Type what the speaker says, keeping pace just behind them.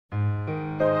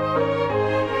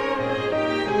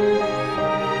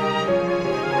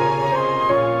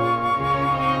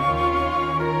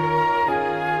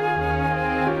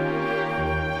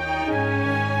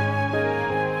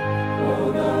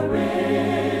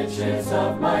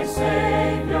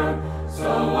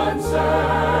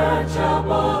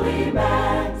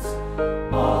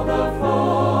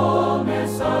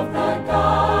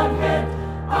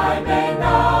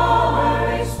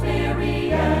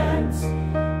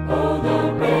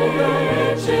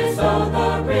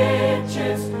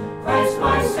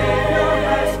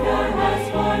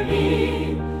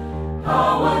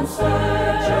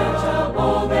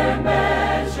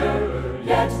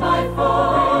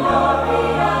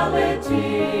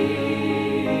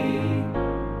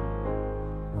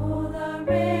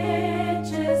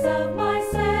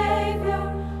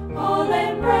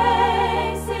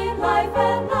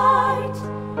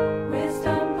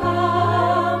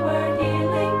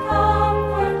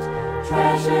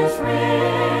treasures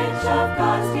rich of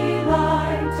God's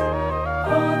delight.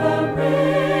 Oh, the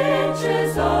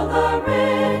riches,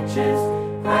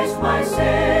 Christ my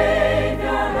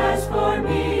Savior has for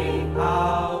me.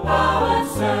 How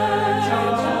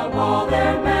unsearchable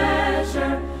their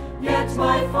measure, yet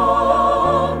my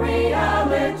full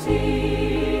reality.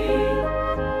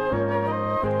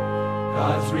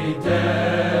 God's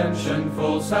redemption,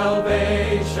 full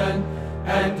salvation,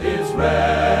 and His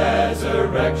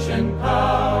resurrection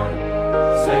power,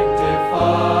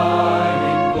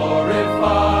 sanctifying,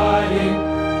 glorifying,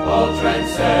 all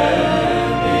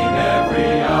transcending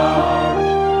every hour.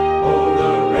 Oh,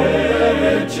 the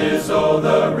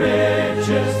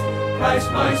riches, Christ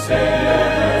my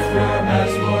Savior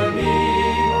has for me.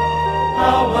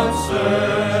 How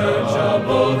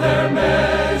unsearchable their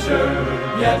measure,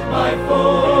 yet my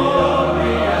full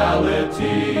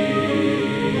reality.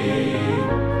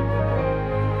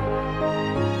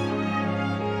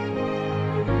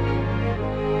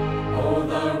 Oh,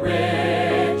 the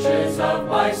riches of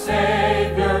my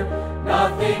Savior,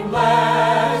 nothing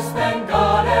less